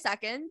just take a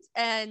second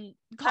and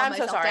calm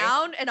myself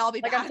down, and I'll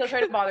be back. I'm so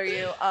sorry to bother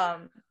you.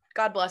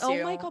 God bless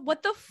you. Oh my God,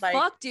 what the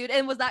fuck, dude?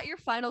 And was that your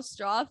final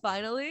straw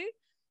finally?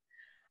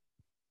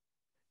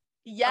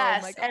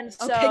 Yes. Oh and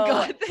so thank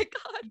God.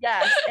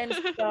 Yes. And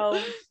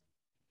so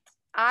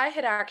I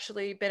had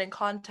actually been in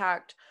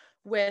contact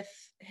with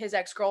his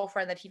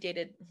ex-girlfriend that he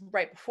dated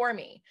right before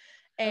me.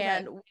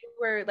 And we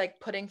were like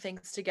putting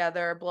things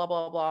together, blah,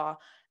 blah, blah.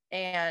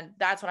 And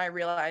that's when I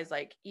realized,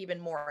 like, even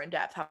more in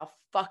depth how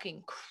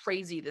fucking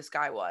crazy this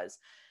guy was.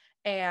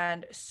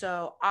 And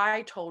so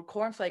I told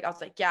Cornflake, I was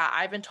like, yeah,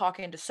 I've been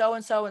talking to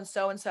so-and-so and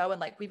so-and-so, and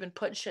like, we've been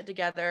putting shit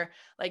together.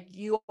 Like,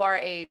 you are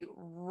a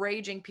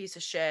raging piece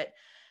of shit.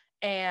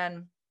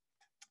 And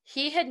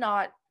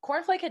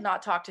Cornflake had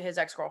not talked to his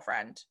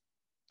ex-girlfriend,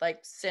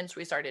 like, since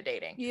we started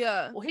dating.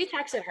 Yeah. Well, he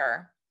texted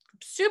her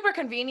super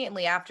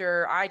conveniently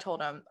after I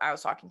told him I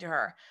was talking to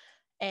her,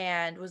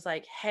 and was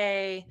like,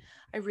 hey,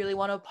 I really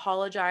want to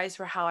apologize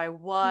for how I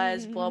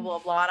was, blah, blah,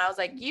 blah. And I was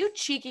like, you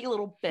cheeky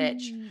little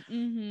bitch.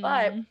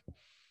 But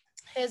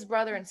his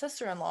brother and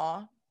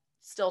sister-in-law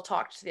still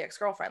talked to the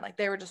ex-girlfriend. Like,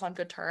 they were just on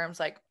good terms.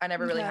 Like, I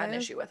never really had an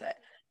issue with it.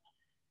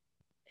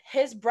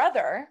 His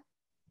brother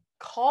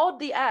called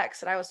the ex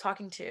that I was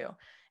talking to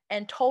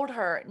and told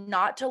her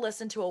not to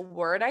listen to a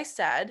word I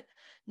said,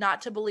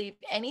 not to believe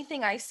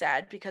anything I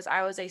said, because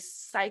I was a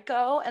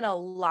psycho and a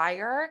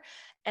liar.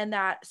 And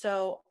that,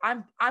 so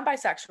I'm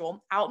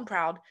bisexual, out and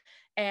proud.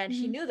 And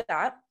he knew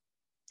that.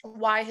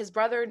 Why his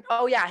brother,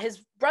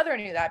 his brother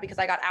knew that because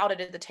I got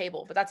outed at the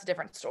table, but that's a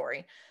different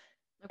story.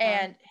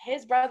 And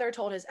his brother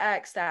told his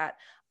ex that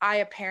I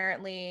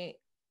apparently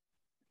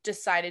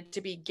decided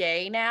to be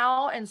gay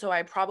now, and so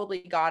I probably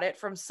got it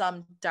from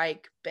some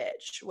dyke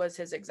bitch, was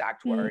his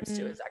exact words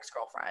to his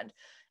ex-girlfriend,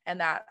 and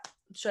that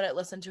shouldn't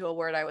listen to a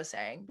word I was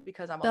saying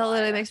because I'm a That liar.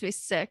 literally makes me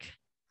sick.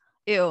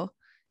 Ew.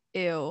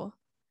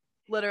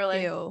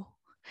 Literally. Ew.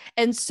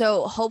 And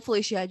so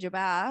hopefully she had your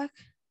back.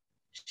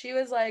 She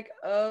was like,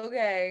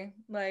 okay,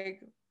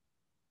 like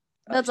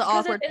that's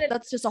awkward.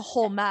 That's just a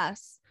whole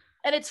mess.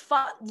 And it's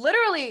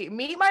literally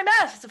meet my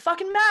mess. It's a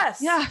fucking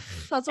mess. Yeah,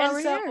 that's why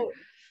we're here.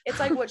 It's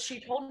like what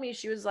she told me.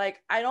 She was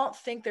like, I don't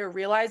think they're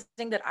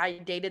realizing that I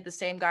dated the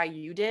same guy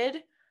you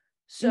did.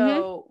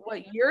 So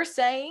what you're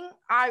saying,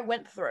 I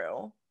went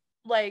through.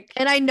 Like,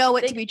 and I know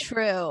it to be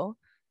true.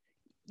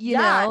 You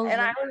know?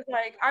 And I was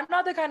like, I'm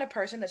not the kind of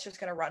person that's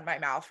just gonna run my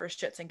mouth for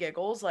shits and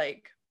giggles.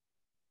 Like,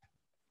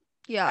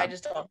 yeah, I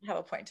just don't have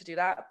a point to do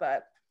that.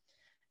 But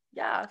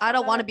yeah, I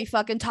don't want to be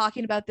fucking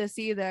talking about this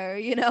either.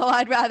 You know,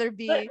 I'd rather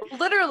be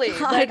literally.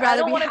 I'd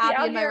rather be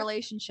happy in my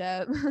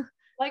relationship.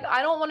 Like,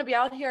 I don't want to be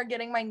out here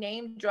getting my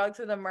name dragged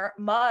through the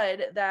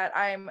mud that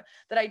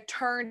I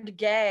turned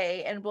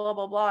gay and blah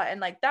blah blah, and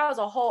like that was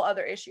a whole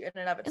other issue in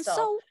and of itself.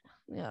 So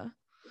yeah,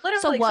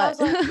 literally. So what?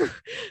 Like,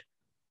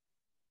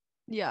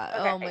 yeah.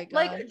 Okay. Oh my god.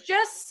 Like,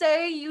 just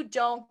say you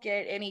don't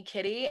get any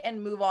kitty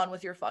and move on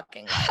with your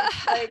fucking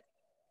life. Like,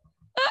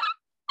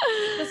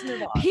 just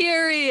move on.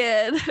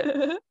 Period.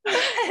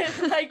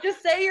 Like,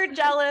 just say you're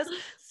jealous.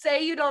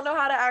 Say you don't know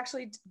how to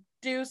actually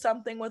do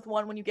something with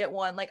one when you get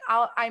one. Like,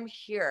 I'm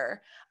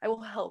here. I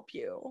will help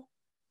you.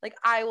 Like,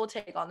 I will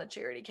take on the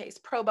charity case.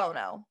 Pro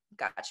bono.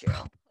 Got you.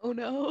 Oh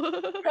no.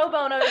 Pro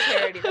bono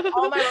charity. Like,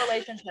 all my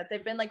relationships,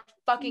 they've been like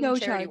fucking no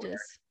charity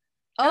charges.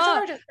 Work. No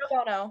charges. Pro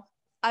bono.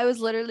 I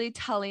was literally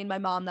telling my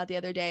mom that the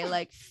other day,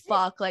 like,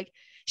 fuck, like,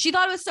 she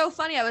thought it was so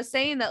funny. I was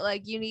saying that,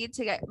 like, you need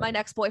to get, my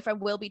next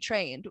boyfriend will be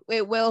trained.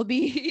 It will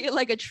be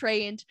like a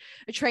trained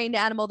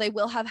animal. They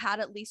will have had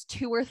at least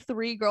 2 or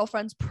 3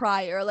 girlfriends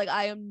prior. Like,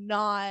 I am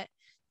not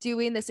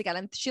doing this again.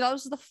 And she thought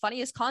this was the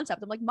funniest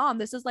concept. I'm like, Mom,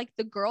 this is like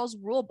the girls'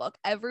 rule book.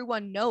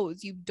 Everyone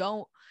knows you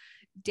don't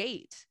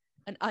date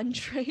an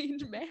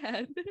untrained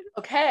man.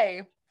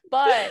 Okay,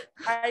 but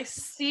I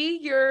see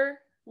your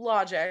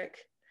logic.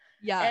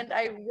 Yeah. And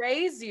I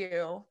raise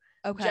you.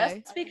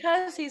 Okay. Just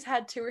because he's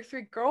had 2 or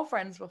 3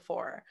 girlfriends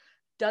before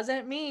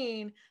doesn't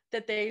mean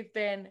that they've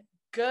been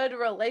good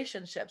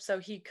relationships. So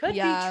he could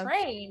be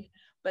trained,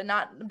 but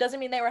doesn't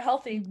mean they were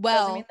healthy.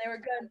 Well, doesn't mean they were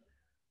good.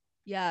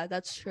 Yeah,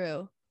 that's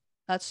true.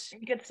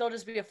 You could still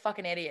just be a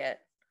fucking idiot.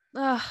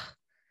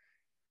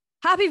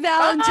 Happy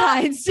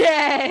Valentine's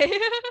Day.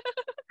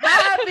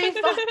 Happy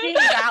fucking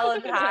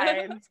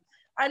Valentine's.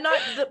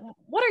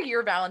 What are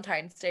your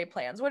Valentine's Day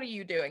plans? What are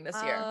you doing this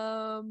year?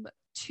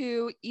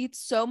 To eat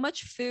so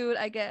much food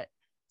I get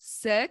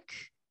sick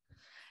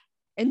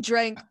and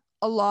drink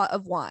a lot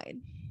of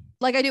wine.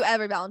 Like I do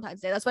every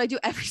Valentine's Day. That's what I do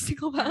every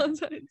single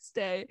Valentine's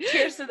Day.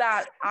 Cheers to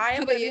that.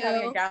 I'm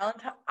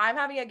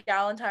having a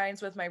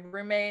Galentine's with my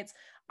roommates.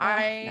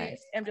 I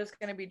am just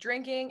going to be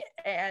drinking,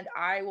 and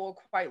I will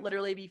quite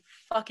literally be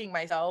fucking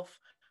myself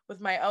with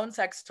my own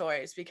sex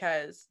toys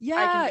because I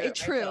can do it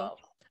true.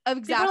 myself.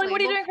 Exactly. People are like,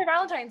 what are you doing for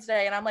Valentine's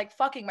Day? And I'm like,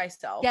 fucking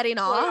myself. Getting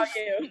off. What about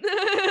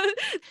you?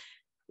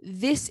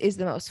 This is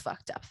the most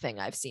fucked up thing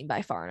I've seen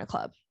by far in a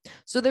club.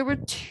 So there were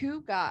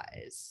 2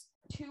 guys,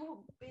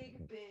 2 big,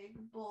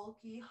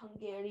 bulky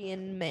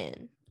Hungarian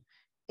men.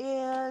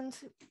 And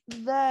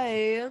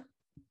they,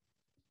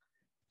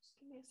 just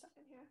give me a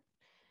second here.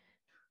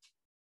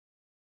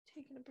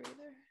 Taking a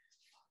breather.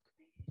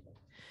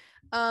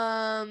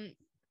 Fuck me.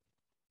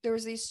 There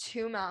was these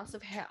 2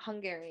 massive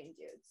Hungarian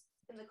dudes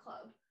in the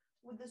club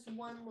with this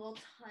one little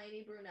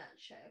tiny brunette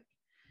chick.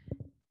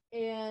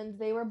 And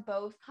they were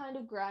both kind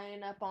of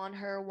grinding up on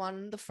her, one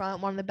in the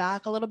front, one in the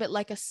back, a little bit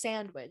like a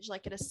sandwich,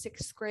 like at a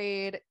 6th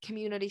grade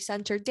community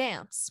center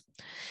dance.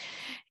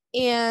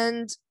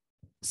 And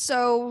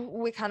so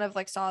we kind of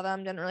like saw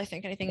them, didn't really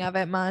think anything of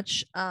it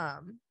much.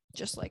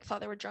 Just like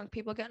thought they were drunk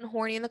people getting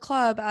horny in the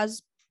club,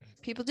 as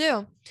people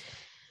do.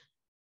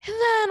 And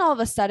then all of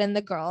a sudden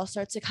the girl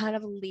starts to kind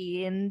of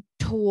lean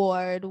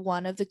toward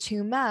one of the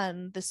 2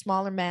 men, the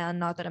smaller man,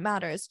 not that it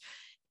matters.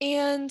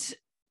 And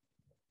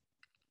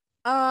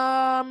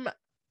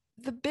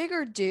the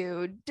bigger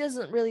dude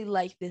doesn't really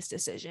like this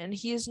decision.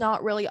 He is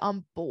not really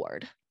on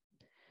board.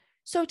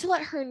 So to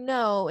let her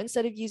know,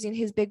 instead of using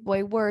his big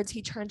boy words,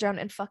 he turns around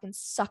and fucking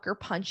sucker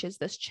punches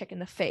this chick in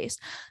the face.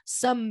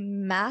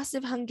 Some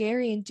massive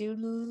Hungarian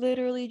dude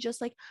literally just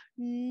like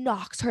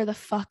knocks her the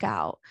fuck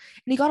out.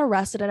 And he got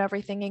arrested and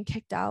everything and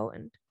kicked out.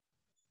 And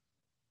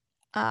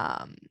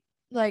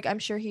like I'm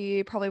sure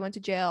he probably went to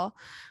jail.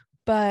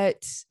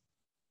 But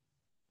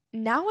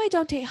now I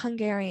don't date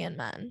Hungarian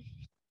men.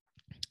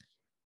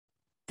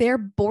 They're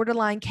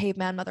borderline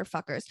caveman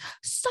motherfuckers.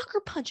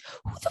 Sucker punch.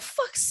 Who the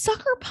fuck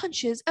sucker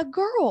punches a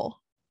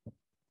girl?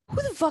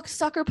 Who the fuck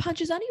sucker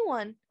punches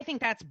anyone? I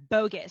think that's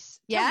bogus.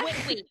 Yeah.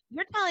 Wait.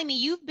 You're telling me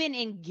you've been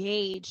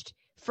engaged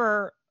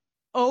for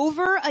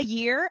over a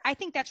year? I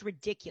think that's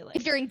ridiculous.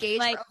 If you're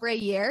engaged for over a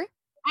year?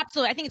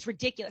 Absolutely. I think it's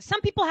ridiculous.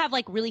 Some people have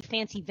like really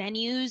fancy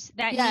venues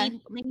that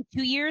need maybe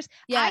 2 years.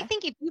 Yeah. I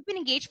think if you've been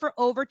engaged for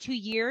over 2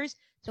 years,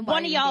 So why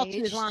one are of you y'all engaged?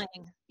 two is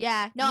lying.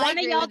 Yeah. No, One I of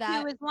agree y'all with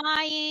that. two is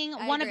lying.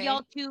 I One agree. of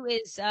y'all two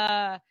is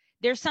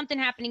there's something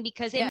happening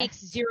because it makes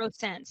zero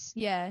sense.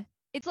 Yeah.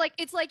 It's like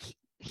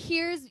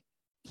here's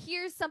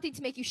something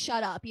to make you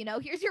shut up, you know?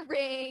 Here's your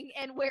ring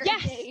and we're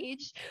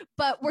engaged,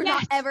 but we're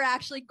not ever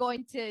actually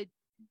going to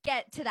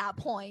get to that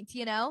point,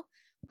 you know?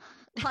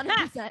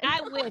 100%.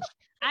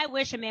 I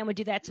wish a man would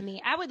do that to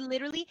me. I would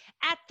literally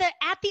at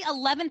the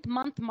 11th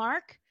month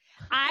mark,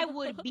 I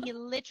would be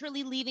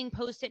literally leaving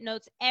Post-it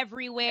notes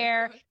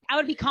everywhere. I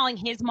would be calling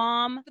his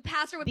mom. The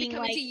pastor would be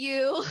coming like, to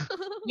you.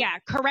 Yeah,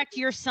 correct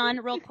your son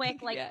real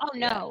quick. Like, oh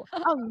no.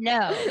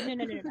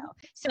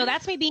 So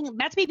that's me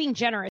being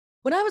generous.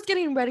 When I was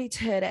getting ready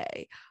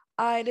today,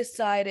 I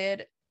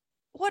decided,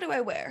 what do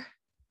I wear?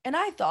 And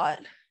I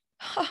thought,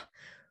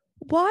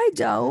 why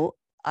don't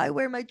I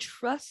wear my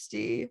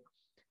trusty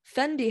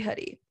Fendi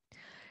hoodie?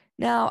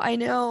 Now, I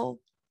know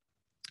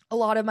a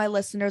lot of my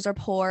listeners are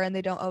poor and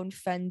they don't own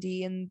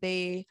Fendi and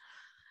they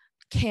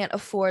can't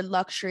afford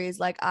luxuries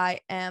like I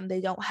am. They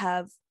don't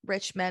have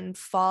rich men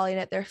falling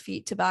at their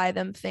feet to buy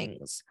them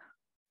things.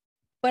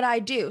 But I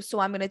do. So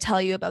I'm going to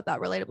tell you about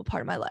that relatable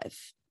part of my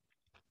life.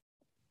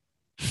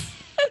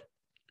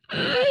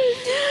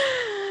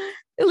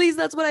 At least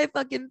that's what I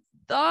fucking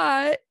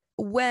thought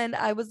when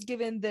I was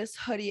given this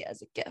hoodie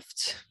as a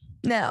gift.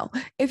 Now,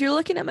 if you're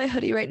looking at my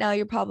hoodie right now,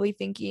 you're probably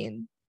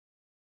thinking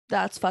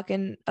that's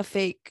fucking a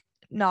fake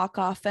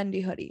knockoff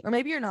Fendi hoodie. Or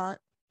maybe you're not.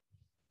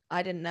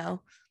 I didn't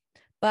know.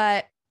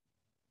 But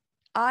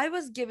I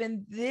was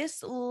given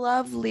this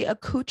lovely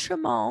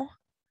accoutrement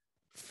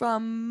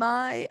from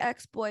my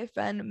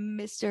ex-boyfriend,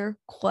 Mr.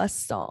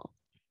 Croissant.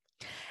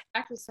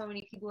 Actually, so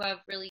many people who have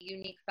really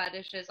unique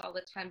fetishes all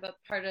the time, but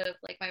part of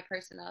like my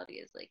personality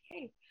is like,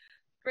 hey,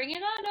 bring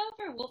it on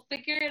over. We'll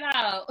figure it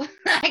out.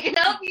 I can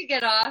help you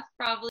get off,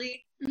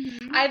 probably.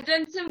 Mm-hmm. I've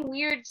done some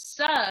weird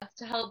stuff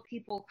to help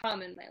people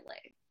come in my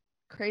life.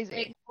 Crazy.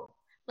 Like,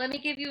 let me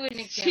give you an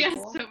example. She has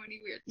so many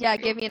weird Yeah,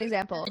 give me an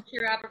example.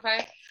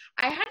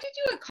 I had to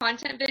do a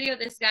content video.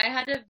 This guy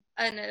had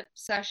an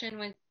obsession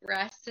with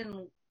breast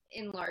and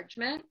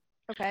enlargement.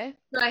 Okay.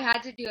 So I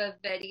had to do a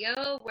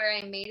video where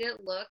I made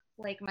it look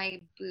like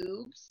my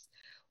boobs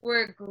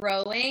were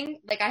growing.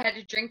 Like I had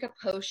to drink a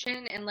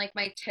potion and like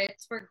my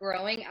tits were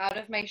growing out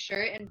of my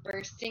shirt and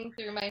bursting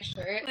through my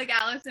shirt. Like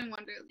Alice in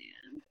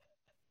Wonderland.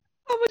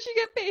 How much you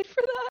get paid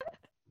for that?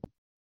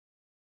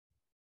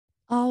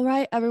 All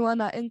right, everyone,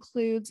 that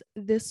includes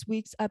this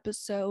week's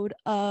episode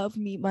of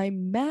Meet My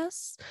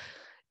Mess.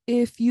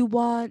 If you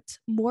want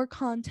more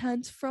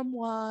content from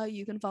Wa,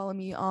 you can follow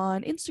me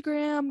on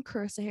Instagram,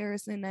 Carissa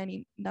Harrison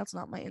 90. That's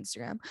not my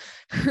Instagram.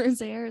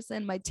 Carissa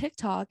Harrison. My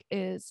TikTok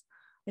is,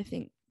 I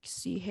think,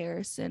 C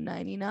Harrison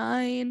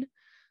 99.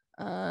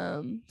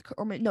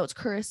 It's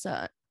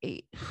Carissa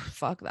 8.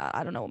 Fuck that.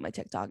 I don't know what my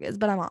TikTok is,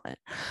 but I'm on it.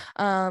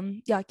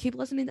 Yeah, keep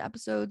listening to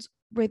episodes,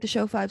 rate the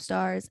show 5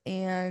 stars,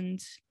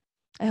 and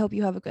I hope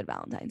you have a good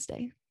Valentine's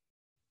Day.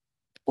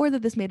 Or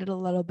that this made it a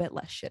little bit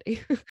less shitty.